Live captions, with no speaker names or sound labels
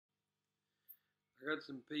I got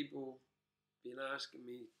some people been asking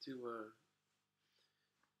me to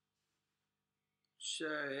show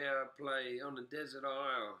how I play on a desert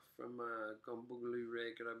isle from a Gone Boogaloo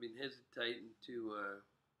record. I've been hesitating to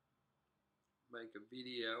make a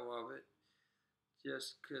video of it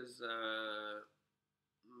just because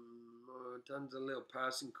tons of little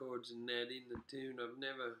passing chords and that in the tune. I've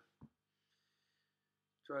never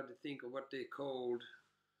tried to think of what they're called,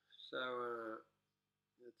 so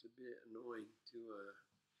it's a bit annoying to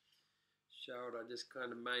show it. I just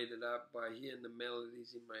kind of made it up by hearing the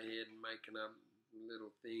melodies in my head and making up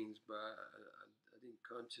little things, but I didn't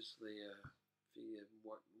consciously figure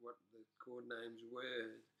what the chord names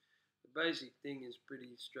were. The basic thing is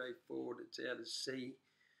pretty straightforward. It's out of C.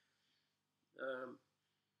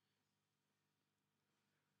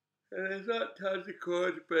 And there's not tons of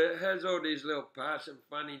chords, but it has all these little parts and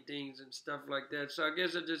funny things and stuff like that. So I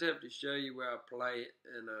guess I just have to show you where I play it,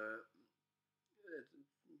 and it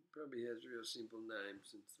probably has real simple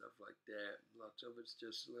names and stuff like that. Lots of it's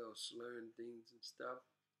just little slurring things and stuff.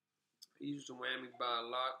 I use the whammy bar a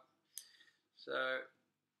lot, so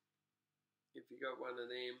if you got one of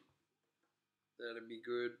them, that'd be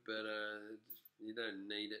good, but you don't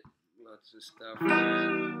need it. Lots of stuff.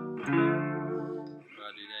 If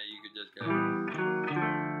I do that, you could just go,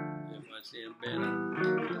 it might sound better.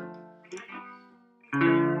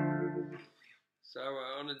 So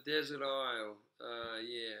on a desert isle,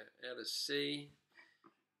 yeah, out of C,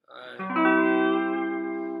 I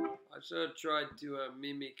sort of tried to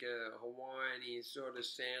mimic a Hawaiian sort of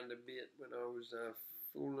sound a bit when I was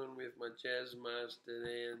fooling with my jazz master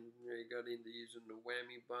there, and I got into using the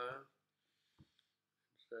whammy bar.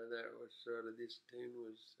 So that was sort of, this tune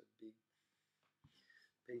was a big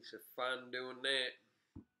piece of fun doing that.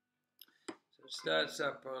 So it starts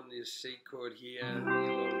up on this C chord here. You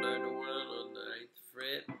all know the one on the 8th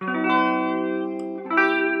fret.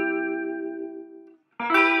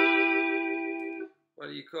 What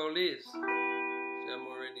do you call this? See, I'm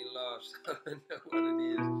already lost. I don't know what it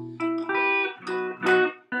is.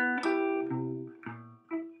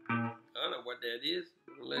 I don't know what that is.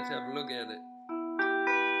 Well, let's have a look at it.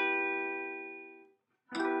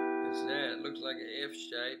 It's that. It looks like an F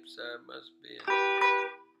shape, so it must be a...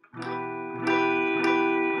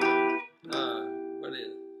 what is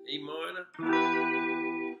it? E minor?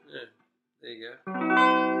 Yeah, there you go.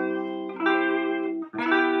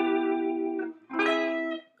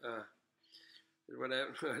 What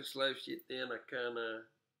happens when I slow shit down, I can't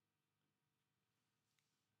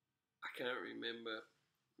remember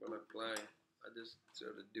when I play. I just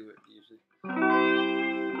sort of do it usually.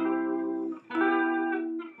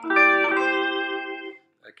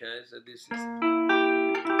 Okay, so this is,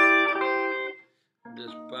 I'm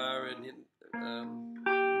just barring in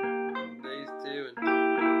these two, and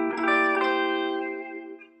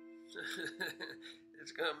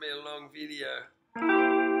it's gonna be a long video.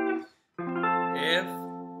 F,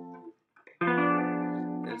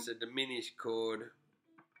 that's a diminished chord.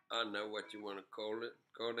 I don't know what you want to call it.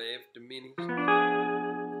 Call the F diminished.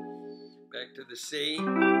 Back to the C. So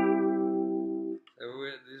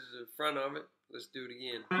this is the front of it. Let's do it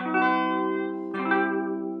again.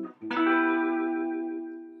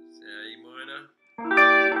 So E minor.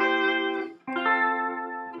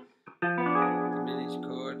 Diminished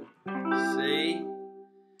chord. C.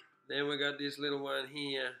 Then we got this little one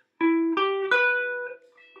here.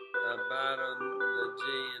 Barred on the G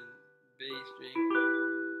and B string.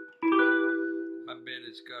 I bet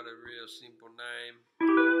it's got a real simple name.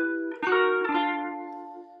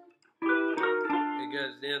 It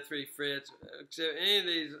goes down 3 frets. Except any of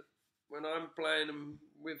these, when I'm playing them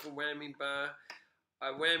with a whammy bar,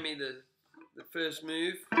 I whammy the first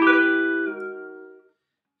move,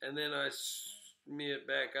 and then I smear it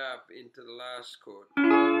back up into the last chord.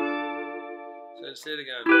 So instead of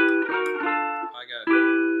going, I go.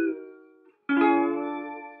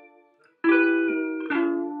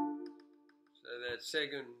 That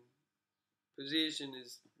second position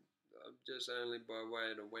is just only by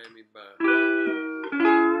way of the whammy bar.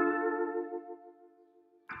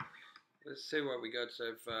 Let's see what we got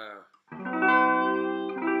so far.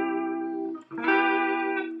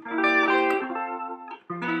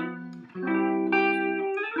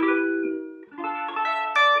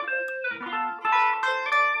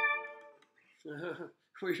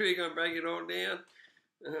 We really gonna break it all down?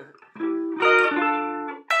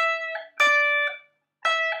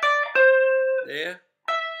 There.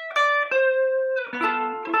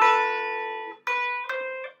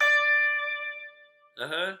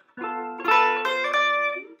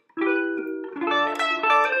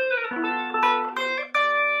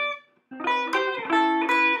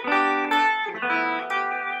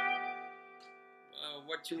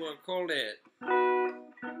 what you want to call that.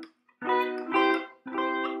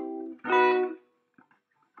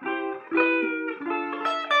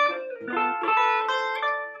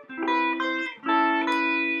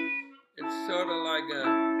 It's sort of like a,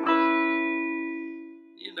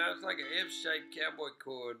 you know, it's like an F-shaped cowboy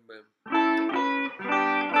chord, but the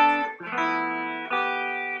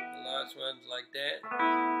last one's like that.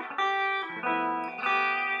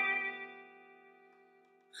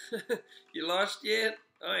 You lost yet?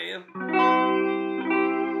 I am.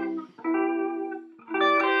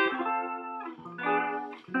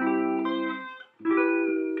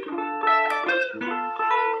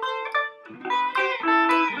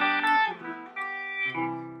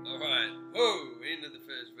 Alright. Whoa, into the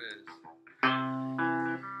first verse.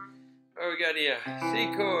 What we got here? C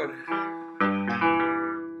chord.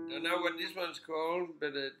 Don't know what this one's called,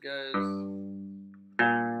 but it goes.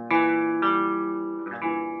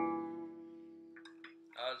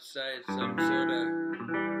 I'd say it's some sort of,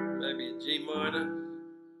 maybe a G minor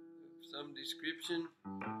of some description.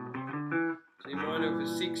 G minor with a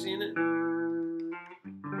 6 in it.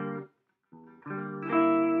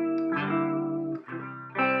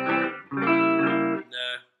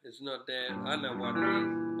 Nah, it's not that. I know what it is.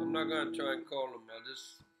 I'm not going to try and call them. I'll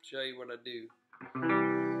just show you what I do.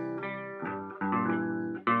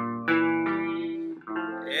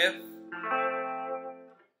 F.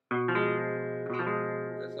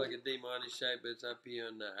 That's like a D minor shape, but it's up here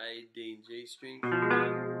on the A, D, and G string.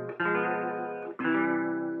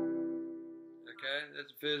 Okay,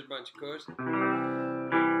 that's the first bunch of chords.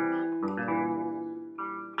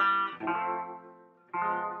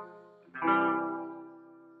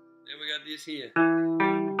 Then we got this here.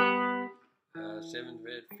 7th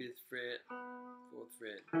fret, 5th fret, 4th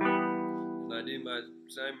fret. And I do my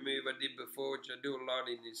same move I did before, which I do a lot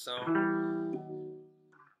in this song.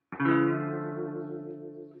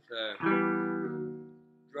 So,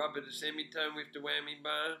 drop it a semitone with the whammy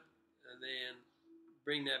bar, and then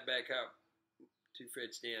bring that back up 2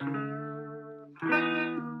 frets down.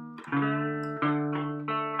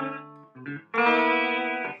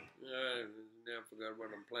 Now I forgot what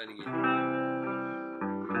I'm playing again.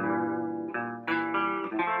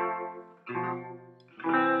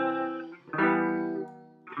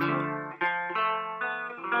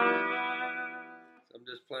 So I'm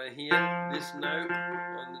just playing here, this note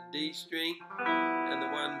on the D string, and the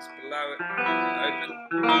ones below it open.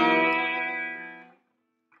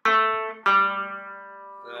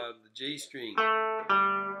 The G string.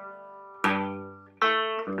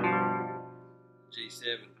 G7.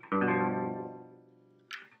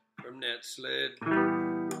 From that slurred.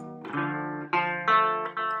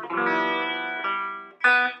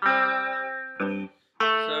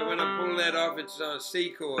 So when I pull that off, it's on a C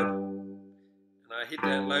chord, and I hit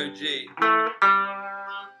that low G,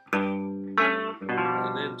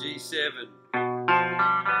 and then G7.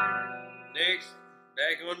 Next,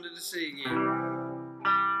 back onto the C again.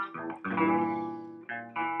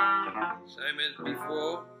 Same as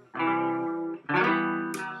before.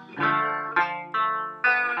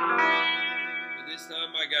 But this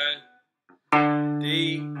time I go D,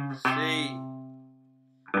 C,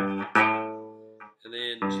 and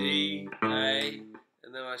then G, A,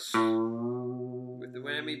 and then with the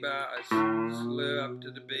whammy bar, I slur up to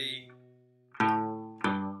the B,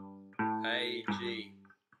 A, G.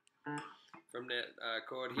 From that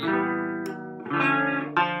chord here.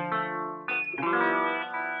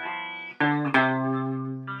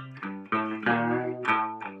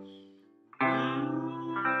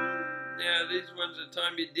 Now these ones are a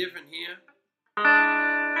tiny bit different here.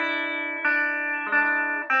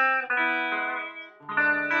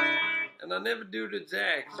 And I never do it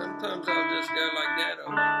exact. Sometimes I'll just go like that.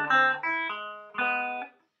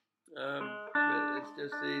 But it's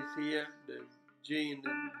just these here, the G and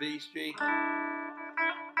the B string.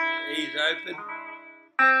 E's open.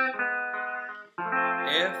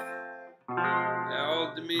 F. They're all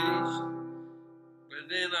diminished. But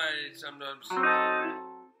then I sometimes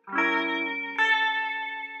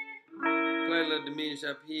play a little diminished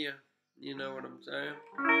up here. You know what I'm saying?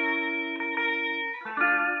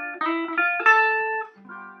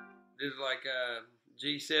 This is like a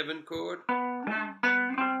G7 chord.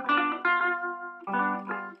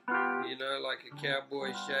 You know, like a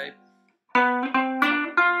cowboy shape.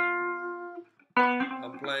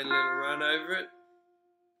 I'm playing a little run over it.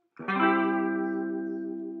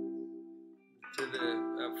 To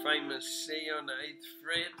the famous C on the 8th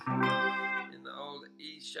fret in the old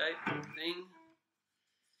E shape thing.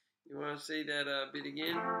 You want to see that bit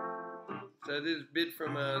again? So this bit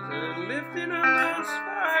from lifting on that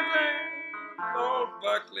spyglass, old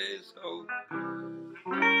Buckley's hope.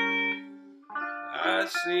 I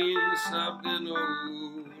seen something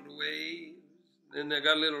over the waves. Then they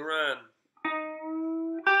got a little run.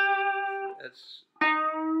 That's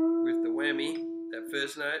with the whammy, that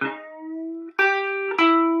first note.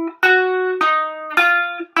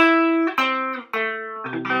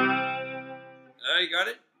 Oh, you got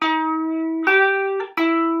it?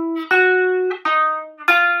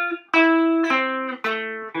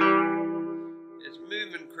 It's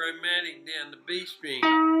moving chromatic down the B string.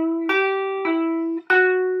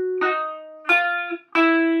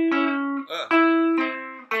 Oh,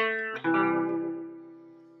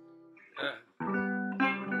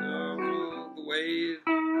 the waves.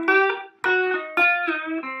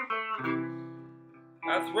 I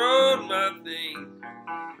throwed my thing.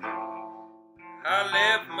 I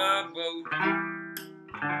left my boat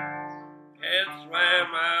and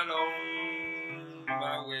swam out on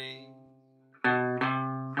my way.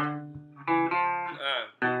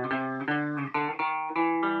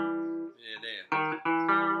 Yeah, there.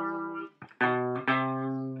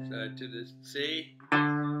 So to the C.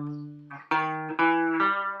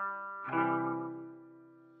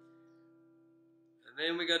 And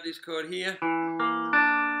then we got this chord here.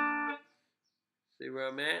 See where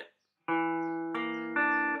I'm at?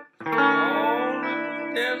 On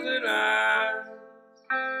the desert island,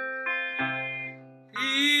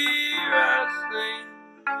 here I sing,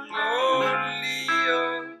 Lord Leo.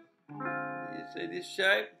 You see this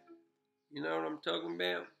shape? You know what I'm talking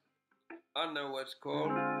about? I know what's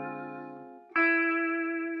called. On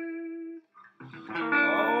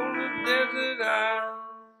the desert island,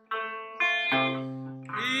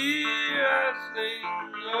 here I sing,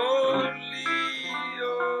 Lord Leo.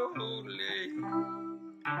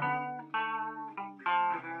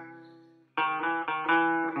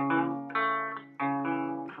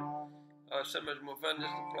 Oh, so much more fun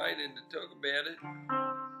just to play than to talk about it.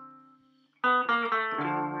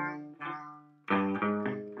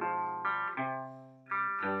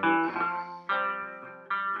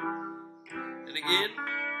 And again.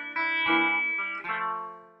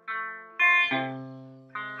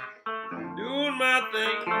 Doing my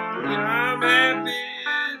thing, I'm happy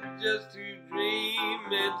just to dream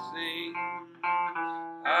and sing.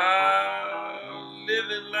 I'm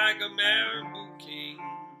living like a marabou king.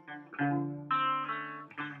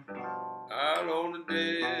 Out on the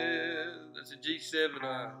dead. That's a G7.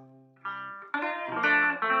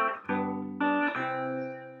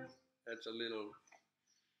 That's a little.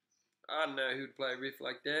 I don't know who'd play a riff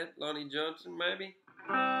like that. Lonnie Johnson, maybe.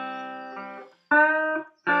 I'm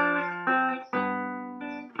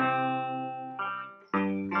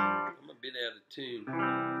a bit out of tune.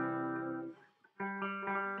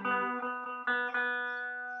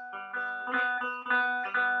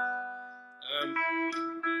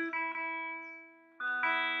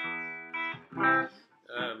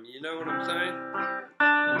 You know what I'm saying?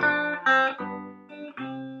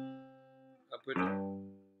 I put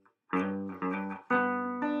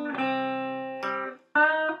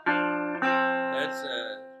that's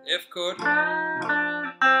F chord,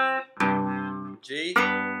 G. Now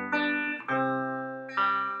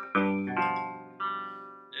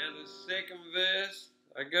the second verse,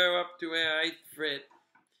 I go up to our 8th fret.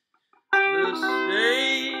 The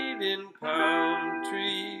shading palm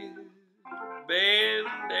trees bend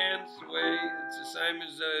and sway. It's the same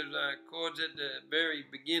as those chords at the very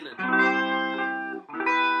beginning.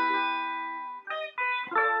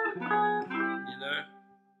 You know?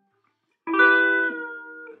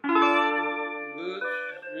 Bush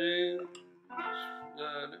roots,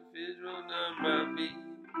 artificial on my feet.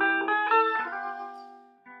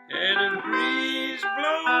 And a breeze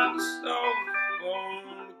blows soft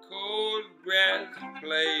on the cold grass,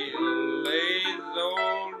 play a lazy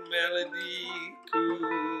old melody,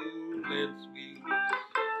 cool and sweet.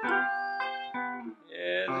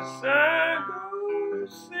 As the sun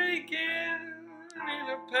goes sinking in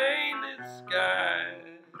a painted sky,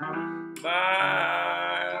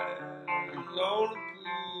 by a lonely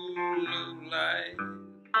pool of light,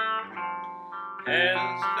 and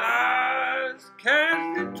the stars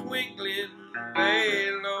cast a twinkling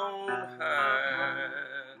veil on high,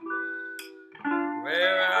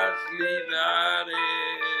 where I sleep out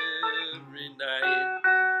every night.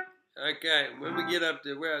 Okay, when we get up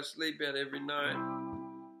to where I sleep out every night,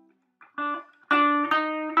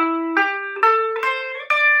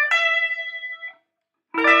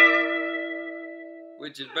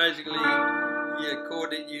 which is basically the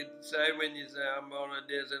chord that you'd say when you say I'm on a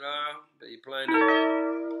desert isle, but you're playing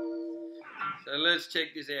it. So let's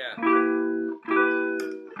check this out.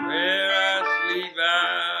 Where I sleep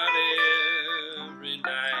out every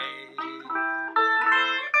night,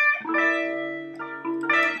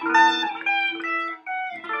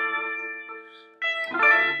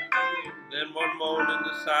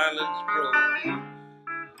 silence grows,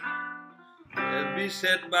 as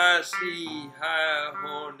beset by a sea, high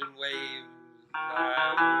horned in waves, I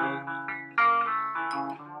awoke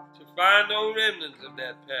to find no remnants of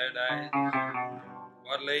that paradise.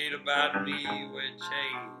 What laid about me were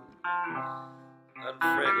chains,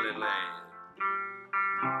 unfriendly land.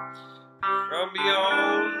 From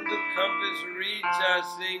beyond the compass reach, I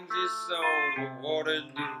sing this song of water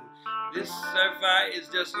and dew. This so-fi is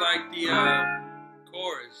just like the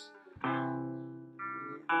chorus,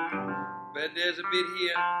 but there's a bit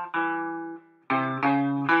here.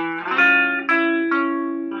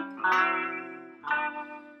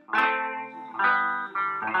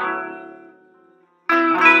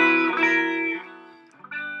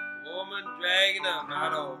 Woman dragging up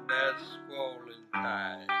out on that squalling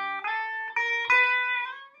tide.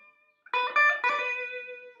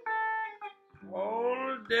 On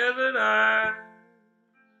the desert isle.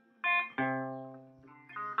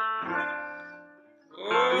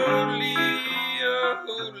 Holy,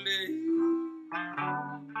 holy,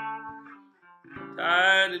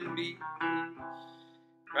 tired and beat,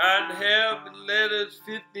 trying to help and let us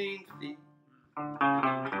 15 feet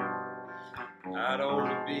out on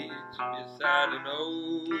the beach beside an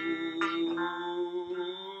ocean.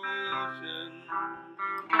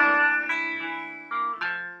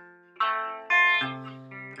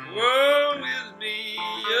 Woe is me,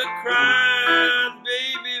 a crying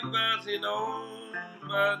baby bouncing on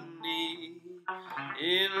my knee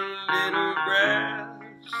in a little grass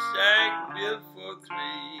shack built for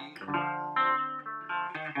three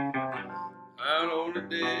out on the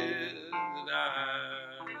desert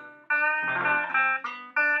isle.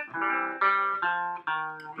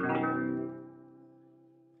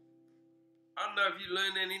 I don't know if you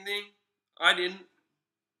learned anything. I didn't.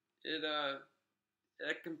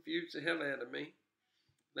 That confused the hell out of me.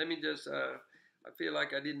 Let me just, I feel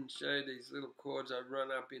like I didn't show these little chords I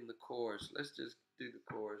run up in the chorus. Let's just do the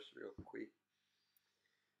chorus real quick.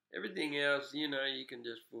 Everything else, you know, you can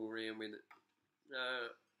just fool around with it.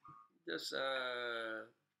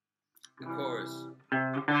 The chorus.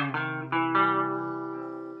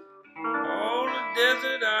 On the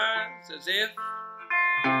desert isle, says if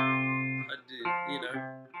I do, you know,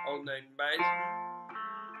 alternating bass.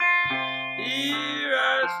 Here I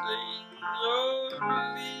sing,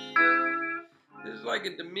 lonely. This is like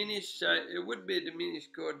a diminished shape. It would be a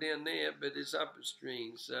diminished chord down there, but it's up a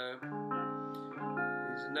string, so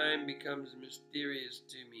his name becomes mysterious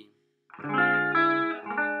to me.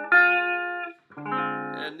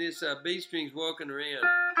 And this B string's walking around,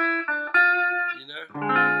 you know.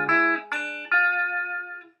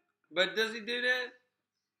 But does he do that?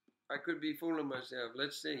 I could be fooling myself.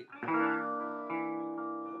 Let's see.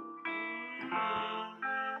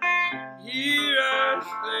 Here I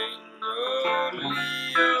sing, oh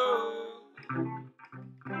Leo.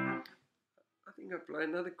 I think I play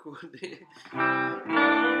another chord there.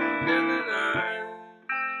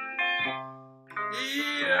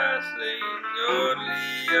 Here I sing, oh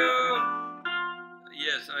Leo.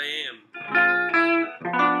 Yes, I am.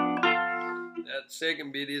 That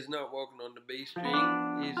second bit is not walking on the B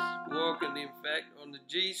string. He's walking, in fact, on the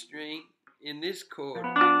G string in this chord.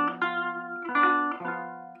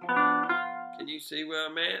 Can you see where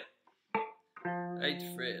I'm at?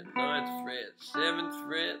 8th fret, 9th fret, 7th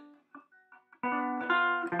fret,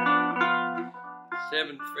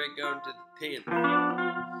 7th fret going to the 10th.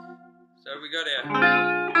 So we got our,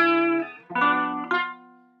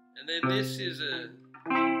 and then this is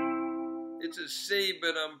it's a C,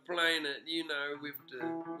 but I'm playing it, you know, with the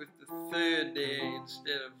 3rd there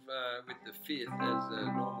instead of with the 5th as a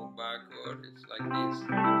normal bar chord. It's like this.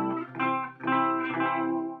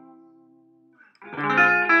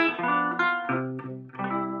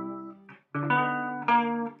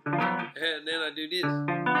 And then I do this.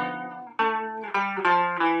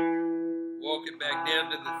 Walk it back down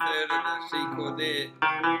to the 3rd of the C chord there.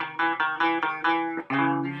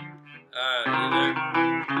 You know.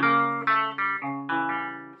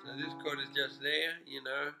 So this chord is just there, you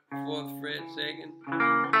know. 4th fret, 2nd.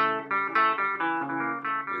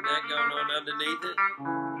 With that going on underneath it.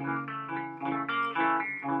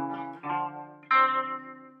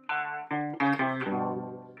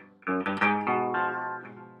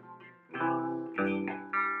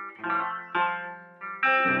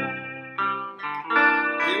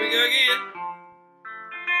 Here we go again.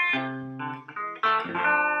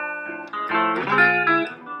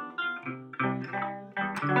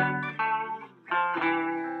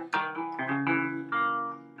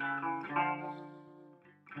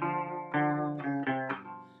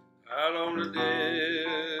 Out on the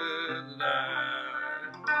desert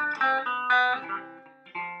isle.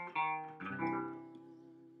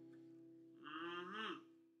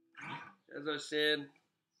 as I said,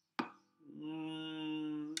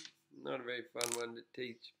 not a very fun one to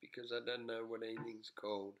teach because I don't know what anything's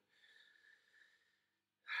called.